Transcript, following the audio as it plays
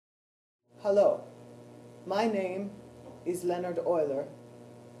Hello, my name is Leonard Euler,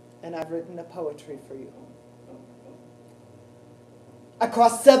 and I've written a poetry for you. I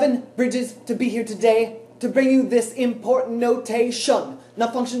crossed 7 bridges to be here today, to bring you this important notation.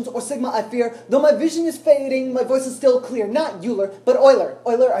 Not functions or sigma I fear, though my vision is fading, my voice is still clear. Not Euler, but Euler.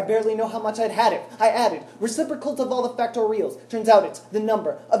 Euler, I barely know how much I'd had it. I added reciprocals of all the factorials. Turns out it's the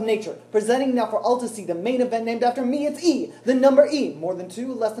number of nature. Presenting now for all to see the main event named after me, it's E. The number E, more than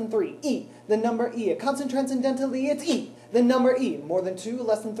 2, less than 3. E. The number E, a constant transcendentally, it's E. The number E, more than 2,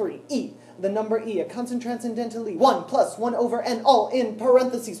 less than 3. E. The number E, a constant transcendentally, 1 plus 1 over n, all in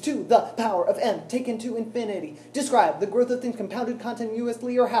parentheses, to the power of n, taken to infinity. Describe the growth of things compounded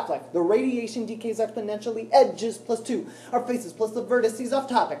continuously or half-life. The radiation decays exponentially, edges plus 2, our faces plus the vertices. Off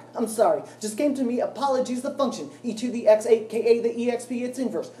topic, I'm sorry, just came to me, apologies. The function, e to the x, A.K.A. the exp, its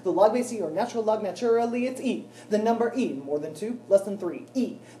inverse. The log base e, or natural log naturally, it's E. The number E, more than 2, less than 3.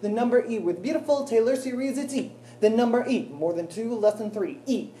 E. The number E with beautiful Taylor series, it's E. The number E, more than 2, less than 3.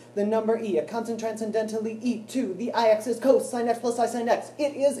 E. The number E, a constant transcendentally, E to the ix is cosine x plus I sin x.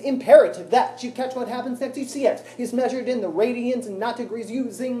 It is imperative that you catch what happens next. You see x is measured in the radians and not degrees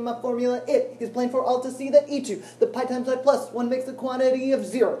using my formula. It is plain for all to see that E to the pi times I plus 1 makes the quantity of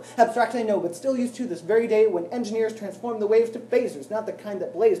 0. Abstract I know, but still used to this very day when engineers transform the waves to phasors. Not the kind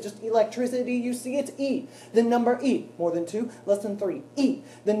that blaze, just electricity. You see, it's E. The number E, more than 2, less than 3. E.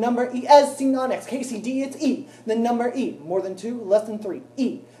 The number E as seen on x, KCD, it's E. The number E, more than 2, less than 3.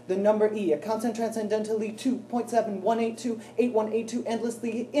 E. The number E, a constant transcendentally, 2.71828182,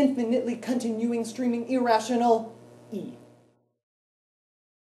 endlessly, infinitely continuing, streaming, irrational, E.